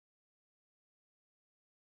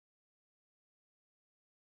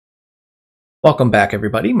Welcome back,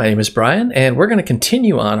 everybody. My name is Brian, and we're going to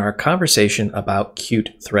continue on our conversation about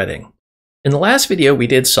Qt threading. In the last video, we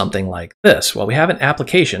did something like this. Well, we have an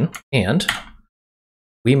application, and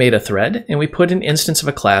we made a thread, and we put an instance of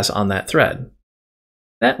a class on that thread.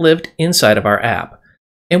 That lived inside of our app,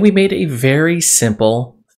 and we made a very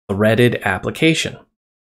simple threaded application.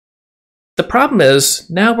 The problem is,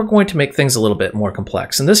 now we're going to make things a little bit more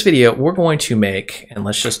complex. In this video, we're going to make, and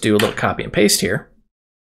let's just do a little copy and paste here,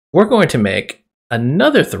 we're going to make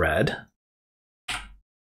another thread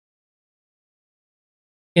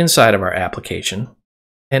inside of our application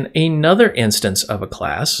and another instance of a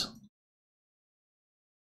class.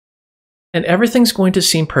 And everything's going to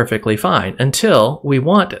seem perfectly fine until we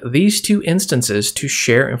want these two instances to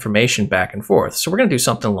share information back and forth. So we're going to do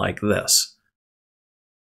something like this.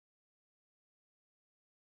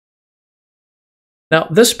 Now,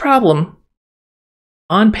 this problem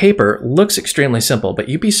on paper looks extremely simple, but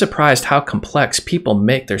you'd be surprised how complex people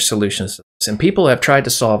make their solutions to this. And people have tried to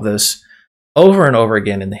solve this over and over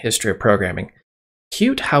again in the history of programming.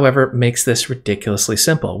 Qt, however, makes this ridiculously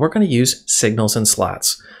simple. We're going to use signals and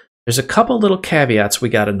slots. There's a couple little caveats we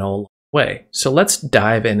got to know along the way. So let's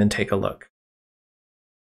dive in and take a look.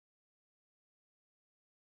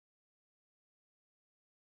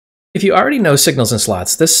 If you already know signals and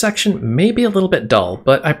slots, this section may be a little bit dull,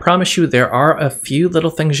 but I promise you there are a few little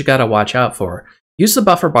things you gotta watch out for. Use the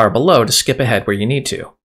buffer bar below to skip ahead where you need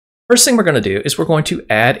to. First thing we're gonna do is we're going to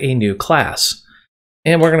add a new class.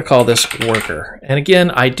 And we're gonna call this worker. And again,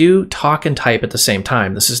 I do talk and type at the same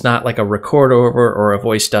time. This is not like a record over or a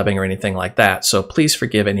voice dubbing or anything like that, so please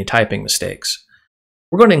forgive any typing mistakes.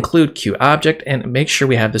 We're going to include QObject and make sure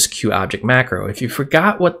we have this QObject macro. If you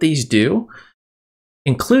forgot what these do,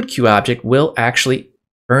 include QObject will actually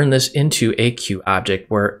turn this into a QObject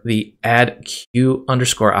where the add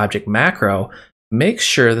Q_object macro makes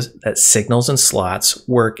sure that signals and slots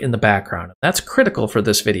work in the background. That's critical for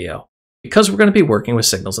this video because we're going to be working with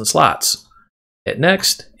signals and slots. Hit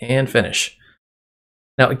next and finish.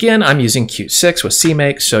 Now again, I'm using Qt 6 with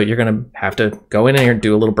CMake, so you're going to have to go in here and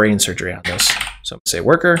do a little brain surgery on this. So I'm going to say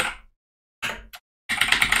worker. And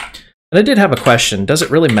I did have a question. Does it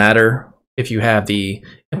really matter if you have the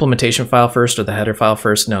implementation file first or the header file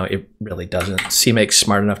first? No, it really doesn't. CMake's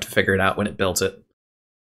smart enough to figure it out when it builds it.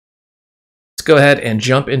 Let's go ahead and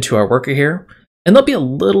jump into our worker here. And there'll be a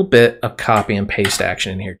little bit of copy and paste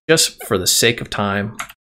action in here just for the sake of time.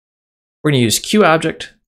 We're going to use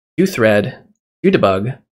QObject, QThread,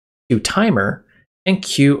 QDebug, QTimer, and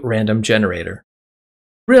QRandomGenerator.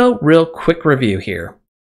 Real quick review here.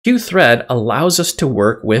 QThread allows us to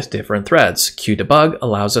work with different threads. QDebug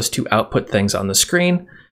allows us to output things on the screen.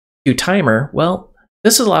 QTimer, well,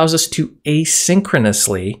 this allows us to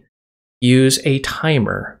asynchronously use a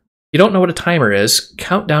timer. If you don't know what a timer is,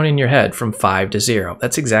 count down in your head from 5 to 0.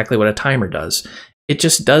 That's exactly what a timer does. It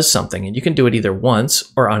just does something, and you can do it either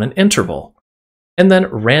once or on an interval. And then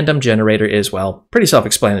random generator is, well, pretty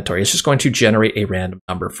self-explanatory. It's just going to generate a random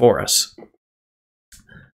number for us.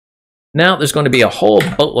 Now there's going to be a whole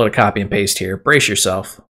boatload of copy and paste here. Brace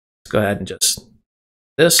yourself. Let's go ahead and just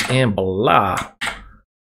this and blah.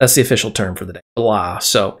 That's the official term for the day, blah.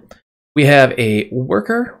 So we have a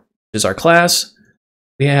worker, which is our class.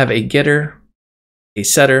 We have a getter, a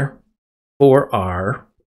setter for our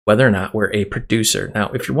whether or not we're a producer. Now,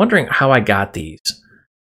 if you're wondering how I got these,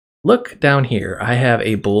 look down here. I have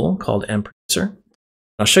a bool called mProducer.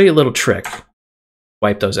 I'll show you a little trick.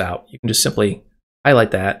 Wipe those out. You can just simply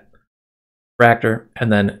highlight that.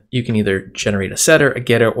 And then you can either generate a setter, a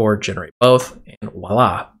getter, or generate both, and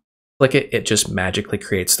voila. Click it, it just magically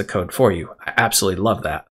creates the code for you. I absolutely love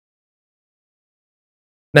that.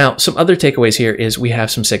 Now, some other takeaways here is we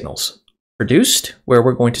have some signals. Produced, where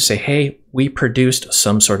we're going to say, hey, we produced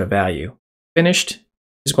some sort of value. Finished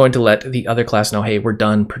is going to let the other class know, hey, we're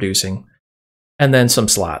done producing. And then some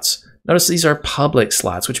slots. Notice these are public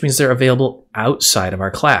slots, which means they're available outside of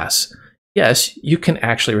our class. Yes, you can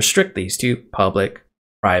actually restrict these to public,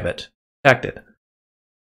 private, protected.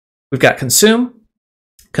 We've got consume.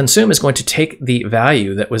 Consume is going to take the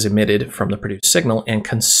value that was emitted from the produced signal and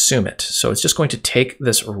consume it. So it's just going to take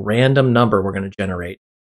this random number we're going to generate,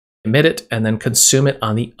 emit it, and then consume it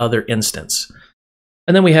on the other instance.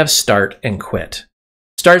 And then we have start and quit.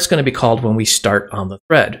 Start is going to be called when we start on the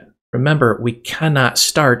thread. Remember, we cannot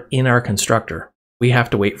start in our constructor. We have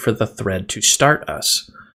to wait for the thread to start us.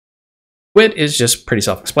 Quit is just pretty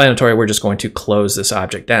self-explanatory. We're just going to close this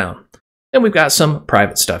object down. Then we've got some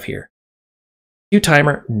private stuff here.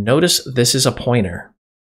 QTimer, notice this is a pointer.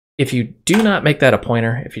 If you do not make that a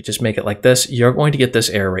pointer, if you just make it like this, you're going to get this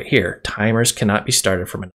error right here. Timers cannot be started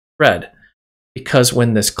from a thread. because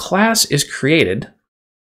when this class is created,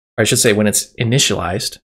 or I should say when it's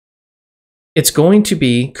initialized, it's going to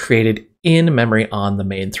be created in memory on the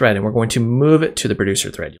main thread, and we're going to move it to the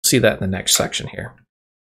producer thread. You'll see that in the next section here.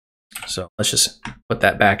 So let's just put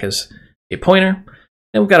that back as a pointer.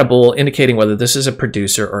 And we've got a bool indicating whether this is a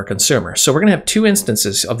producer or a consumer. So we're going to have two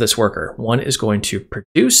instances of this worker. One is going to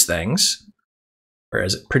produce things,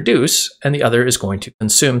 whereas produce, and the other is going to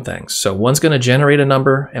consume things. So one's going to generate a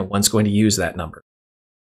number, and one's going to use that number.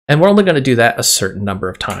 And we're only going to do that a certain number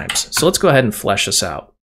of times. So let's go ahead and flesh this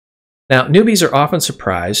out. Now, newbies are often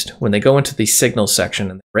surprised when they go into the signals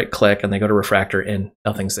section and they right-click and they go to refactor and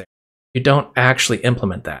nothing's there. You don't actually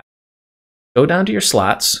implement that. Go down to your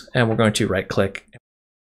slots, and we're going to right-click,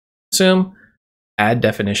 consume, add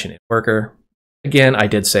definition in worker. Again, I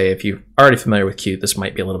did say if you're already familiar with Qt, this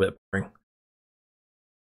might be a little bit boring.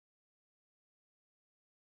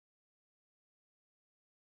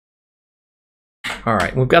 All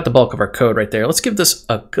right, we've got the bulk of our code right there. Let's give this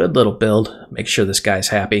a good little build, make sure this guy's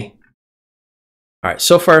happy. All right,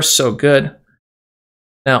 so far so good.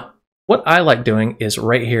 Now, what I like doing is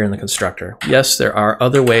right here in the constructor. Yes, there are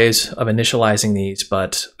other ways of initializing these,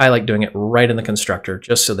 but I like doing it right in the constructor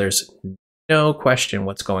just so there's no question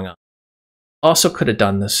what's going on. Also could have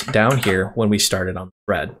done this down here when we started on the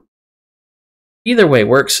thread. Either way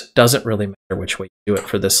works, doesn't really matter which way you do it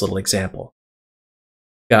for this little example.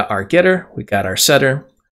 We got our getter, we got our setter,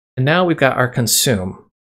 and now we've got our consume.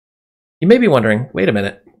 You may be wondering, wait a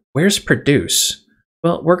minute, where's produce?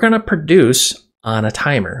 Well, we're going to produce on a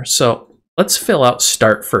timer. So let's fill out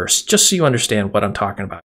start first, just so you understand what I'm talking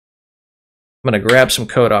about. I'm going to grab some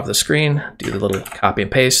code off the screen, do the little copy and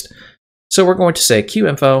paste. So we're going to say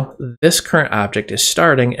QInfo, this current object is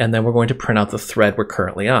starting, and then we're going to print out the thread we're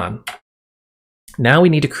currently on. Now we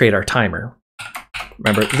need to create our timer.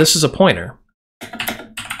 Remember, this is a pointer.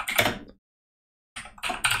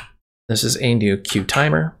 This is a new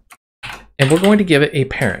QTimer, and we're going to give it a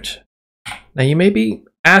parent. Now you may be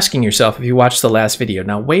asking yourself if you watched the last video,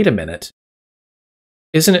 now wait a minute.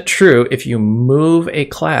 Isn't it true if you move a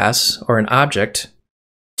class or an object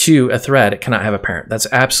to a thread, it cannot have a parent?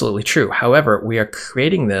 That's absolutely true. However, we are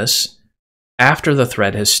creating this after the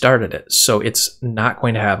thread has started it, so it's not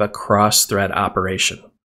going to have a cross-thread operation.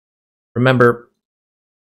 Remember,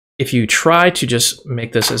 if you try to just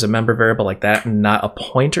make this as a member variable like that and not a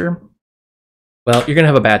pointer, well, you're going to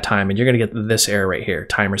have a bad time, and you're going to get this error right here.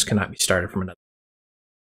 Timers cannot be started from another.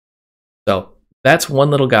 So that's one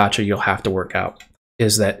little gotcha you'll have to work out,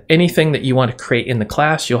 is that anything that you want to create in the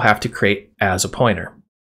class, you'll have to create as a pointer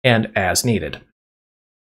and as needed.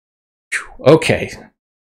 Okay,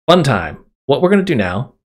 fun time. What we're going to do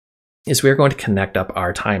now is we're going to connect up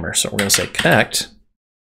our timer. So we're going to say connect.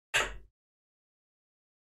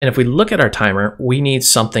 And if we look at our timer, we need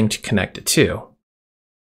something to connect it to.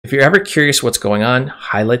 If you're ever curious what's going on,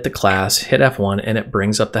 highlight the class, hit F1, and it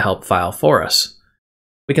brings up the help file for us.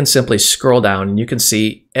 We can simply scroll down and you can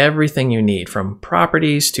see everything you need, from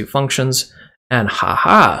properties to functions, and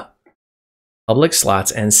public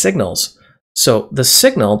slots and signals. So the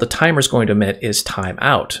signal the timer is going to emit is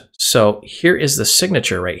timeout. So here is the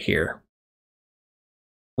signature right here.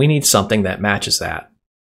 We need something that matches that.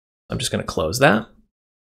 I'm just going to close that,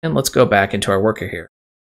 and let's go back into our worker here.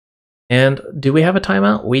 And do we have a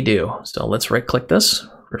timeout? We do. So let's right-click this,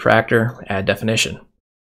 refactor, add definition.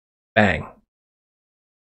 Bang.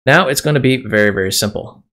 Now it's going to be very, very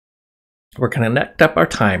simple. We're going to connect up our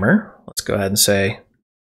timer. Let's go ahead and say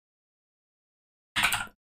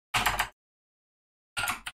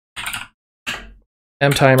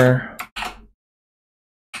mtimer.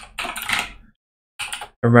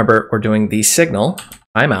 Remember, we're doing the signal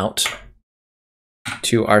timeout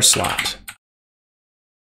to our slot.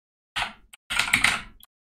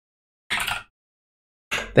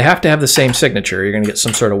 They have to have the same signature. You're going to get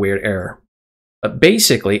some sort of weird error. But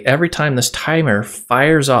basically, every time this timer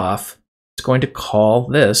fires off, it's going to call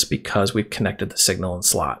this because we've connected the signal and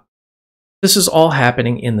slot. This is all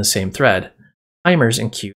happening in the same thread. Timers in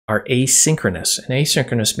Qt are asynchronous, and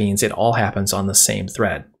asynchronous means it all happens on the same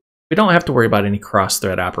thread. We don't have to worry about any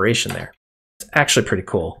cross-thread operation there. It's actually pretty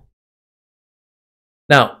cool.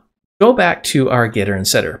 Now, go back to our getter and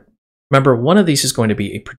setter. Remember, one of these is going to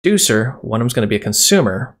be a producer, one of them is going to be a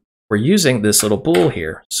consumer. We're using this little bool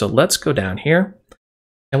here. So let's go down here,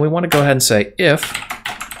 and we want to go ahead and say if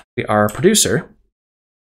we are a producer,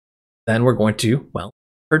 then we're going to, well,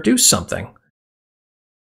 produce something.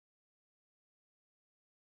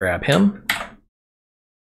 Grab him.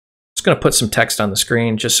 Just going to put some text on the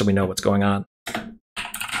screen just so we know what's going on. We're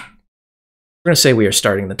going to say we are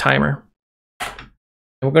starting the timer.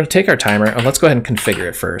 And we're going to take our timer, and let's go ahead and configure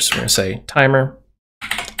it first. We're going to say timer,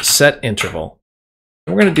 set interval.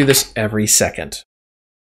 And we're going to do this every second.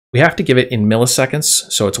 We have to give it in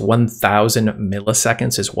milliseconds, so it's 1,000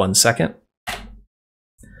 milliseconds is 1 second.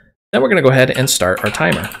 Then we're going to go ahead and start our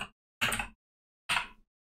timer.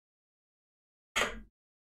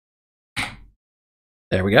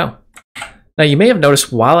 There we go. Now you may have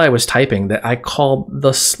noticed while I was typing that I called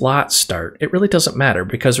the slot start. It really doesn't matter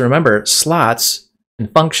because remember, slots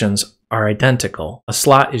and functions are identical. A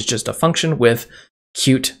slot is just a function with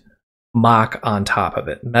Qt mock on top of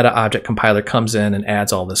it. Meta object compiler comes in and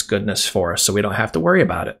adds all this goodness for us so we don't have to worry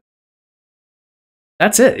about it.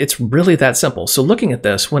 That's it. It's really that simple. So looking at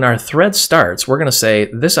this, when our thread starts, we're going to say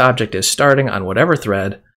this object is starting on whatever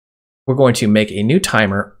thread. We're going to make a new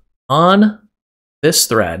timer on this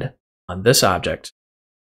thread, on this object.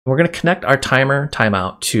 We're going to connect our timer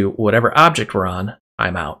timeout to whatever object we're on,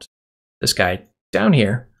 timeout, this guy down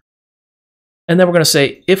here. And then we're going to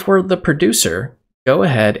say, if we're the producer, go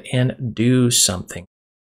ahead and do something.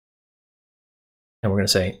 And we're going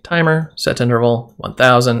to say timer, set interval,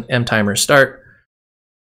 1000, mtimer start.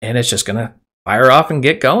 And it's just going to fire off and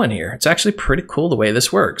get going here. It's actually pretty cool the way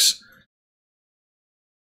this works.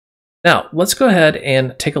 Now, let's go ahead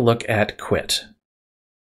and take a look at quit.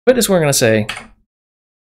 Quit is where we're going to say,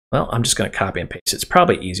 well, I'm just going to copy and paste. It's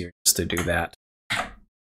probably easier just to do that.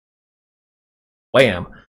 Wham.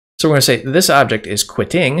 So we're going to say this object is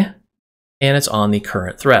quitting, and it's on the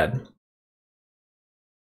current thread.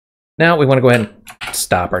 Now we want to go ahead and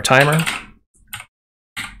stop our timer.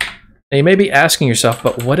 Now you may be asking yourself,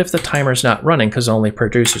 but what if the timer is not running because only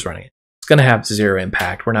producer's running it? It's going to have zero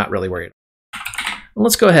impact. We're not really worried.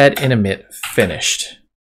 Let's go ahead and emit finished.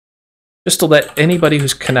 Just to let anybody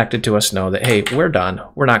who's connected to us know that, hey, we're done.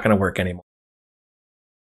 We're not going to work anymore.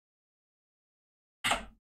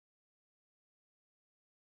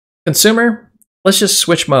 Consumer, let's just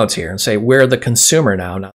switch modes here and say we're the consumer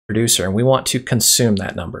now, not the producer, and we want to consume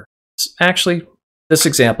that number. Actually, this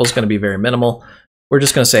example is going to be very minimal. We're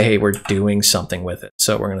just going to say, hey, we're doing something with it.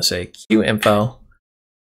 So we're going to say qinfo.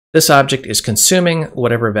 This object is consuming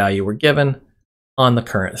whatever value we're given on the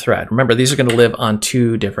current thread. Remember, these are going to live on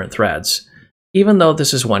 2 different threads. Even though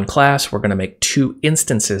this is one class, we're going to make 2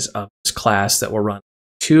 instances of this class that will run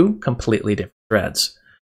 2 completely different threads.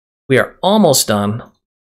 We are almost done.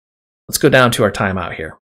 Let's go down to our timeout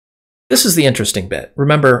here. This is the interesting bit.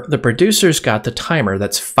 Remember, the producer's got the timer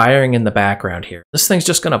that's firing in the background here. This thing's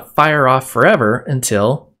just going to fire off forever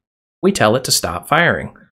until we tell it to stop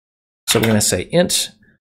firing. So we're going to say int.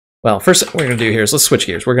 Well, first what we're going to do here is let's switch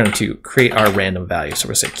gears. We're going to create our random value. So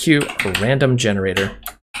we're going to say q, a random generator.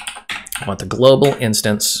 I want the global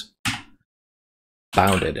instance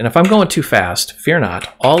bounded. And if I'm going too fast, fear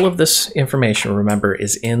not. All of this information, remember,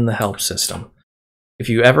 is in the help system. If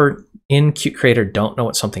you ever in Qt Creator don't know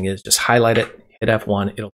what something is, just highlight it, hit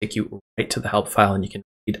F1. It'll take you right to the help file, and you can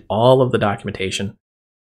read all of the documentation.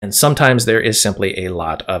 And sometimes there is simply a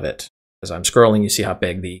lot of it. As I'm scrolling, you see how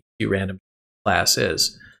big the QRandom class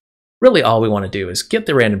is. Really all we want to do is get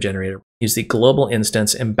the random generator, use the global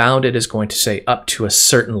instance, and bounded is going to say up to a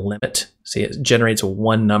certain limit. See, it generates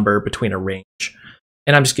one number between a range,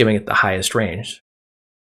 and I'm just giving it the highest range.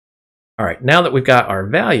 All right, now that we've got our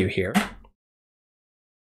value here,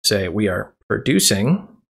 say we are producing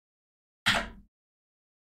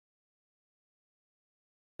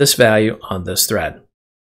this value on this thread.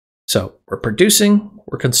 So we're producing,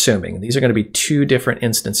 we're consuming. These are going to be 2 different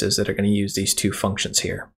instances that are going to use these 2 functions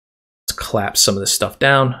here. Let's collapse some of this stuff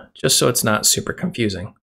down just so it's not super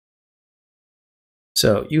confusing.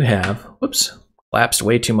 So you have, whoops, collapsed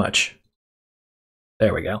way too much.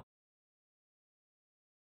 There we go.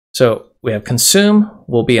 So we have consume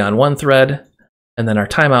will be on one thread, and then our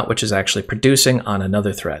timeout, which is actually producing on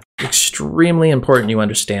another thread. Extremely important you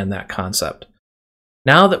understand that concept.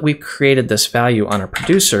 Now that we've created this value on our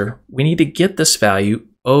producer, we need to get this value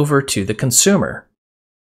over to the consumer.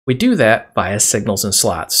 We do that via signals and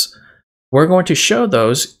slots. We're going to show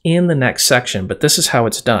those in the next section, but this is how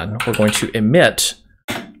it's done. We're going to emit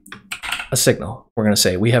a signal. We're going to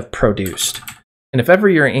say we have produced. And if ever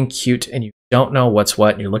you're in Qt and you don't know what's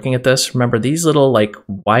what and you're looking at this, remember these little like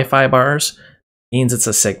Wi-Fi bars means it's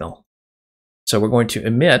a signal. So we're going to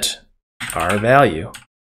emit our value.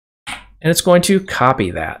 And it's going to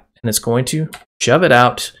copy that. And it's going to shove it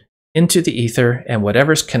out into the ether, and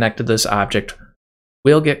whatever's connected to this object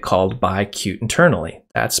will get called by Qt internally.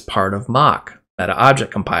 That's part of mock, Meta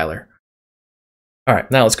Object Compiler. All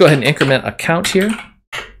right, now let's go ahead and increment a count here.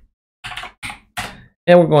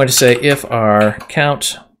 And we're going to say if our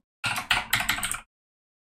count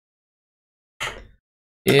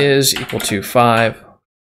is equal to 5,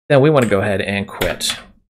 then we want to go ahead and quit.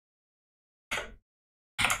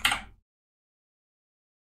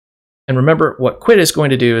 And remember, what quit is going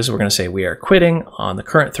to do is we're going to say we are quitting on the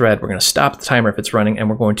current thread. We're going to stop the timer if it's running, and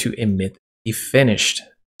we're going to emit the finished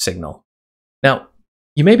signal. Now,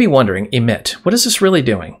 you may be wondering, emit, what is this really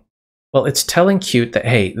doing? Well, it's telling Qt that,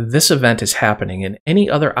 hey, this event is happening, and any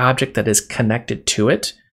other object that is connected to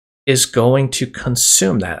it is going to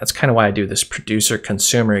consume that. That's kind of why I do this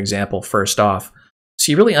producer-consumer example first off,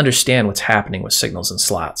 so you really understand what's happening with signals and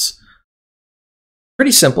slots.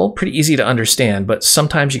 Pretty simple, pretty easy to understand, but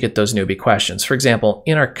sometimes you get those newbie questions. For example,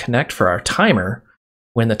 in our connect for our timer,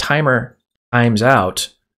 when the timer times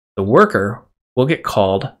out, the worker will get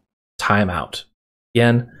called timeout.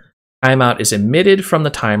 Again, timeout is emitted from the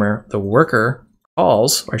timer. The worker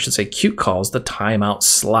calls, or I should say Qt calls, the timeout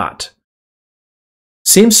slot.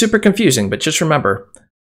 Seems super confusing, but just remember,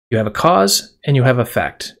 you have a cause and you have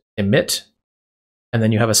effect. Emit, and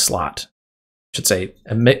then you have a slot. I should say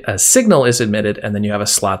a signal is emitted, and then you have a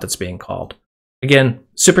slot that's being called. Again,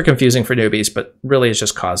 super confusing for newbies, but really it's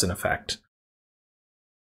just cause and effect.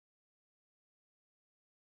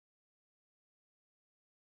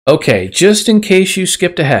 Okay, just in case you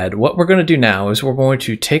skipped ahead, what we're going to do now is we're going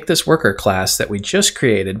to take this worker class that we just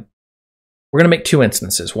created. We're going to make two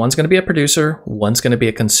instances. One's going to be a producer, one's going to be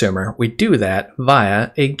a consumer. We do that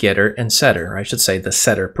via a getter and setter, or I should say the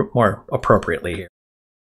setter more appropriately here.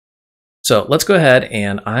 So let's go ahead,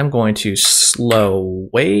 and I'm going to slow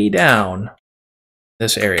way down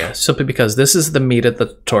this area, simply because this is the meat of the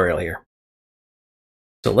tutorial here.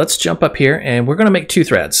 So let's jump up here, and we're going to make two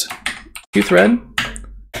threads. Q thread,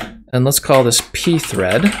 and let's call this P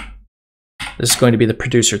thread. This is going to be the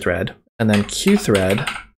producer thread, and then Q thread,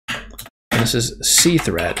 and this is C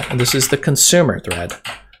thread, and this is the consumer thread.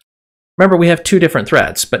 Remember, we have two different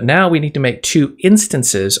threads, but now we need to make two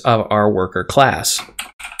instances of our worker class.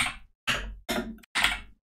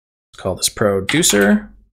 Call this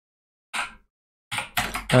producer,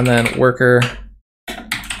 and then worker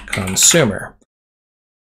consumer.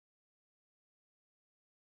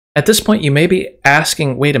 At this point, you may be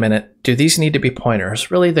asking, wait a minute, do these need to be pointers?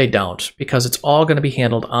 Really, they don't, because it's all going to be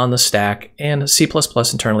handled on the stack, and C++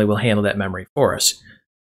 internally will handle that memory for us.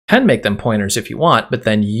 You can make them pointers if you want, but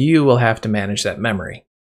then you will have to manage that memory.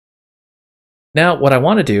 Now, what I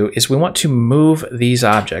want to do is we want to move these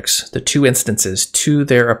objects, the two instances, to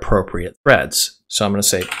their appropriate threads. So I'm going to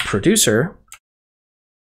say producer,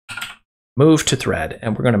 move to thread,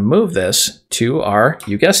 and we're going to move this to our,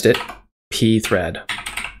 you guessed it, P thread.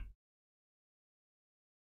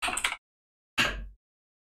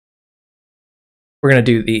 We're going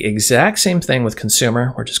to do the exact same thing with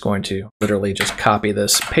consumer. We're just going to literally just copy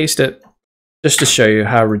this, paste it, just to show you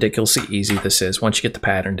how ridiculously easy this is once you get the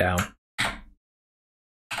pattern down.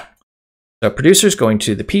 So producer is going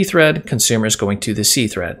to the P thread, consumer is going to the C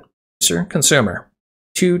thread. Producer, consumer,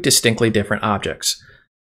 two distinctly different objects.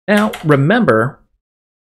 Now remember,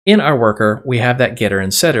 in our worker, we have that getter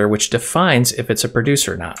and setter, which defines if it's a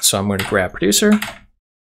producer or not. So I'm going to grab producer,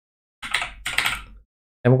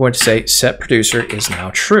 and we're going to say set producer is now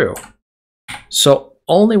true. So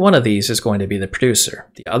only one of these is going to be the producer.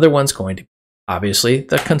 The other one's going to be, obviously,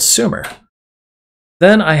 the consumer.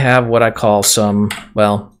 Then I have what I call some,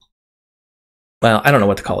 well, I don't know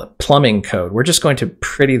what to call it, plumbing code. We're just going to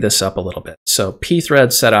pretty this up a little bit. So P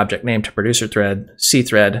thread set object name to producer thread, C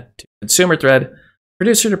thread to consumer thread,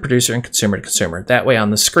 producer to producer, and consumer to consumer. That way on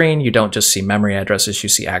the screen, you don't just see memory addresses, you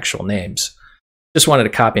see actual names. Just wanted to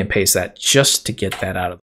copy and paste that just to get that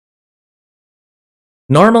out of.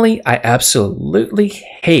 Normally, I absolutely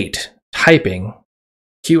hate typing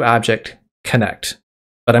QObject connect,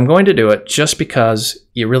 but I'm going to do it just because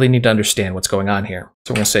you really need to understand what's going on here.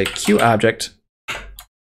 So I'm going to say QObject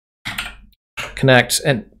connect,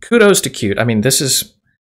 and kudos to Qt. I mean, this is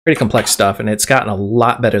pretty complex stuff, and it's gotten a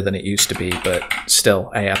lot better than it used to be, but still,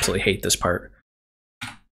 I absolutely hate this part.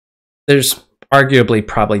 There's arguably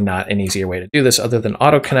probably not an easier way to do this other than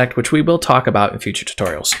auto connect, which we will talk about in future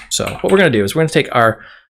tutorials. So what we're going to do is we're going to take our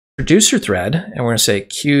producer thread, and we're going to say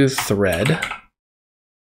Q thread,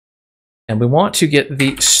 and we want to get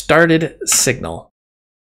the started signal.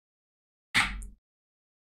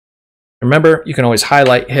 Remember, you can always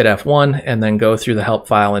highlight, hit F1, and then go through the help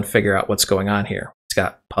file and figure out what's going on here. It's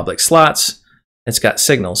got public slots, it's got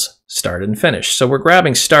signals, started and finished. So we're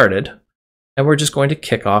grabbing started, and we're just going to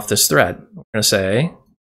kick off this thread. We're going to say,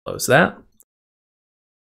 close that.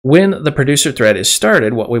 When the producer thread is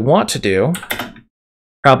started, what we want to do,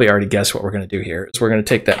 probably already guess what we're going to do here, is we're going to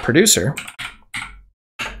take that producer,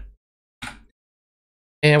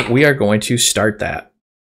 and we are going to start that.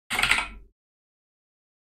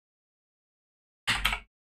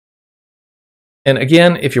 And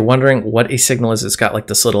again, if you're wondering what a signal is, it's got like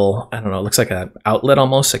this little, I don't know, it looks like an outlet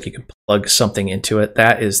almost, like you can plug something into it.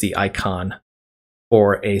 That is the icon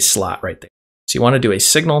for a slot right there. So you want to do a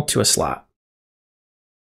signal to a slot.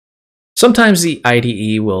 Sometimes the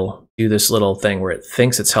IDE will do this little thing where it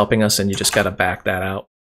thinks it's helping us and you just got to back that out.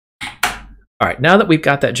 All right, now that we've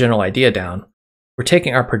got that general idea down, we're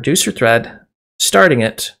taking our producer thread, starting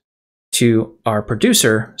it to our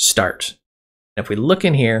producer start. And if we look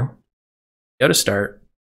in here, go to start,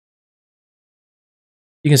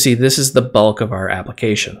 you can see this is the bulk of our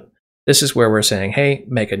application. This is where we're saying, hey,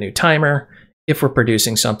 make a new timer. If we're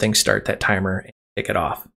producing something, start that timer and kick it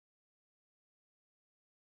off.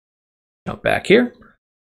 Jump back here.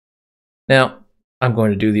 Now, I'm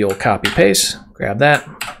going to do the old copy paste, grab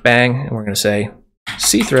that, bang, and we're going to say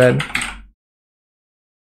cthread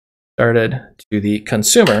started to the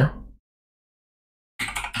consumer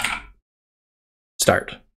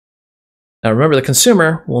start. Now remember, the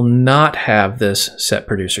consumer will not have this set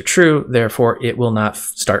producer true, therefore it will not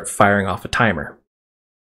start firing off a timer.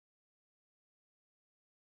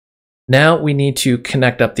 Now we need to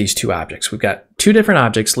connect up these two objects. We've got two different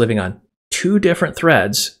objects living on two different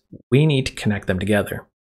threads. We need to connect them together.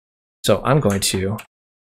 So I'm going to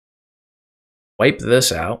wipe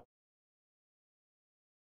this out.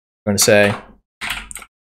 I'm going to say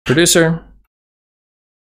producer,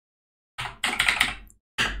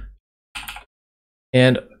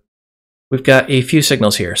 and we've got a few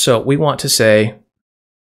signals here. So we want to say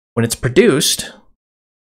when it's produced,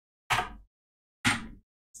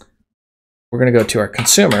 we're going to go to our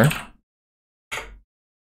consumer.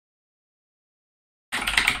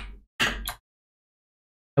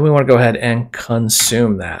 And we want to go ahead and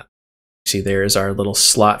consume that. See, there's our little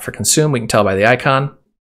slot for consume. We can tell by the icon.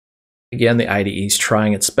 Again, the IDE is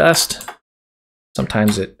trying its best.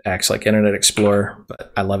 Sometimes it acts like Internet Explorer,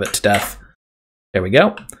 but I love it to death. There we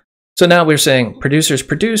go. So now we're saying producers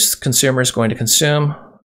produce, consumer is going to consume,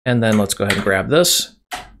 and then let's go ahead and grab this.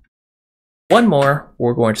 One more,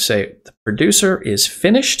 we're going to say the producer is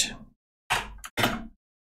finished.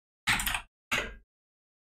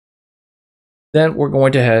 Then we're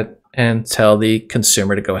going to head and tell the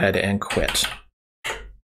consumer to go ahead and quit.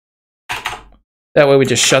 That way we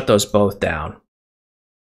just shut those both down.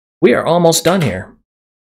 We are almost done here.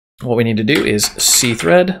 What we need to do is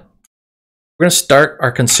cthread. We're going to start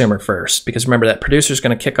our consumer first, because remember that producer is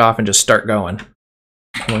going to kick off and just start going.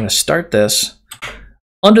 We're going to start this.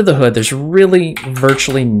 Under the hood, there's really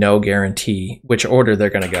virtually no guarantee which order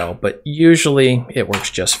they're going to go, but usually it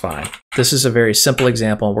works just fine. This is a very simple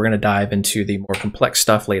example. We're going to dive into the more complex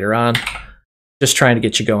stuff later on. Just trying to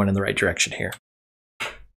get you going in the right direction here.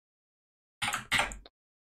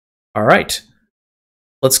 All right,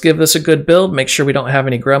 let's give this a good build. Make sure we don't have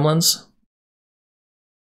any gremlins.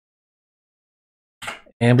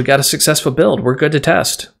 And we got a successful build. We're good to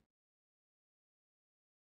test.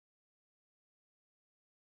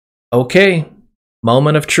 Okay,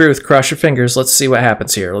 moment of truth. Cross your fingers. Let's see what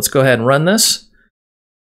happens here. Let's go ahead and run this.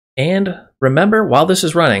 And remember, while this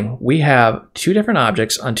is running, we have two different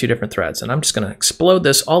objects on two different threads. And I'm just going to explode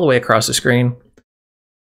this all the way across the screen.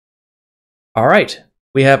 All right,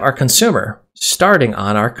 we have our consumer starting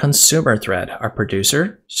on our consumer thread, our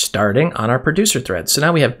producer starting on our producer thread. So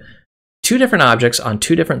now we have two different objects on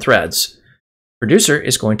two different threads. Producer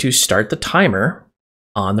is going to start the timer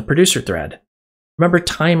on the producer thread. Remember,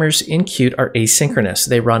 timers in Qt are asynchronous.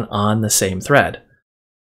 They run on the same thread.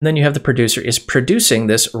 And then you have the producer is producing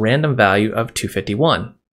this random value of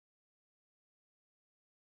 251.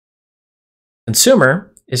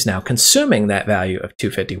 Consumer is now consuming that value of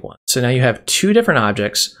 251. So now you have two different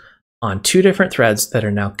objects on two different threads that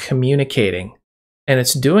are now communicating. And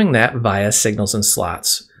it's doing that via signals and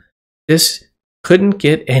slots. This couldn't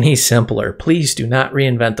get any simpler. Please do not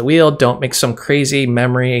reinvent the wheel. Don't make some crazy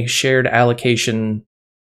memory shared allocation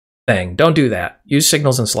thing. Don't do that. Use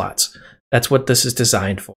signals and slots. That's what this is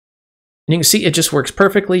designed for. And you can see it just works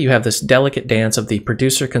perfectly. You have this delicate dance of the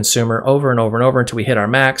producer consumer over and over and over until we hit our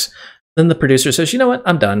max. Then the producer says, you know what,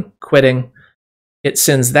 I'm done, quitting. It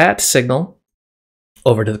sends that signal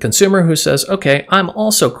over to the consumer who says, okay, I'm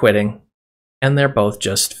also quitting. And they're both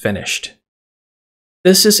just finished.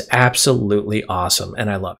 This is absolutely awesome, and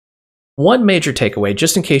I love it. One major takeaway,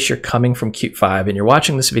 just in case you're coming from Qt 5 and you're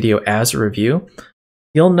watching this video as a review,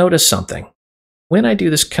 you'll notice something. When I do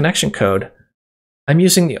this connection code, I'm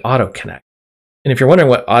using the auto connect. And if you're wondering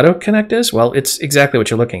what auto connect is, well, it's exactly what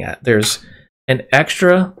you're looking at. There's an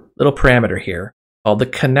extra little parameter here called the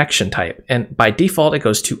connection type, and by default, it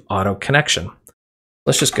goes to auto connection.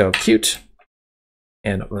 Let's just go Qt,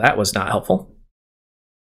 and that was not helpful.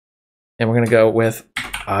 And we're going to go with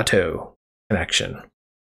auto connection.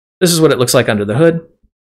 This is what it looks like under the hood.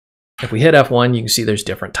 If we hit F1, you can see there's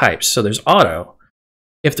different types. So there's auto.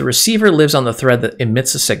 If the receiver lives on the thread that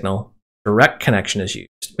emits a signal, direct connection is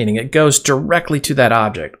used, meaning it goes directly to that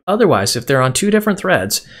object. Otherwise, if they're on two different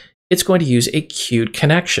threads, it's going to use a queued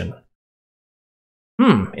connection.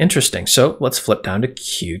 Interesting. So let's flip down to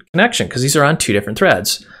queued connection because these are on two different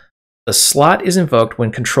threads. The slot is invoked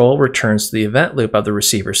when control returns to the event loop of the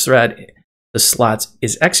receiver's thread. The slot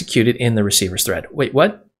is executed in the receiver's thread. Wait,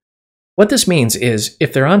 what? What this means is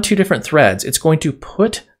if they're on two different threads, it's going to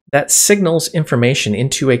put that signal's information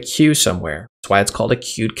into a queue somewhere. That's why it's called a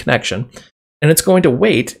queued connection. And it's going to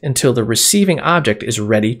wait until the receiving object is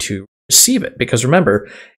ready to receive it. Because remember,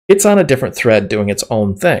 it's on a different thread doing its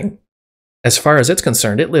own thing. As far as it's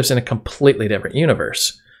concerned, it lives in a completely different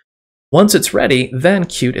universe. Once it's ready, then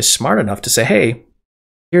Qt is smart enough to say, hey,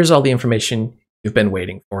 here's all the information you've been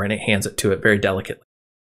waiting for, and it hands it to it very delicately.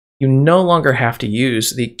 You no longer have to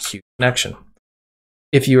use the Qt connection.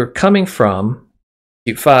 If you're coming from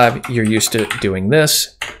Qt 5, you're used to doing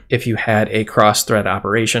this. If you had a cross-thread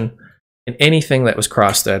operation, and anything that was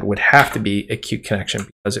cross-thread would have to be a Qt connection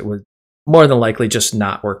because it would more than likely just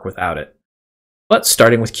not work without it. But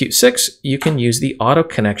starting with Qt 6, you can use the auto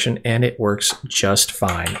connection and it works just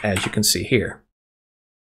fine, as you can see here.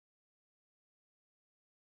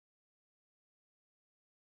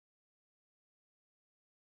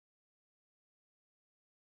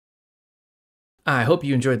 I hope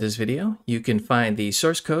you enjoyed this video. You can find the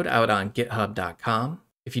source code out on github.com.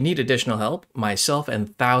 If you need additional help, myself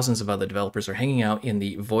and thousands of other developers are hanging out in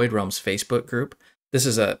the Void Realms Facebook group. This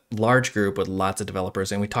is a large group with lots of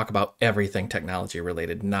developers, and we talk about everything technology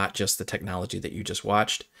related, not just the technology that you just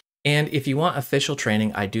watched. And if you want official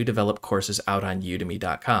training, I do develop courses out on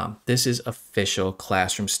udemy.com. This is official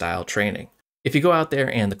classroom style training. If you go out there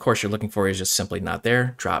and the course you're looking for is just simply not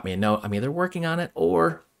there, drop me a note. I'm either working on it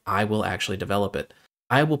or I will actually develop it.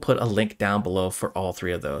 I will put a link down below for all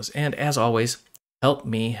three of those. And as always, help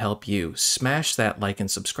me help you. Smash that like and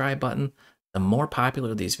subscribe button. The more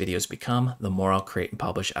popular these videos become, the more I'll create and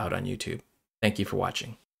publish out on YouTube. Thank you for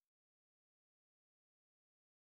watching.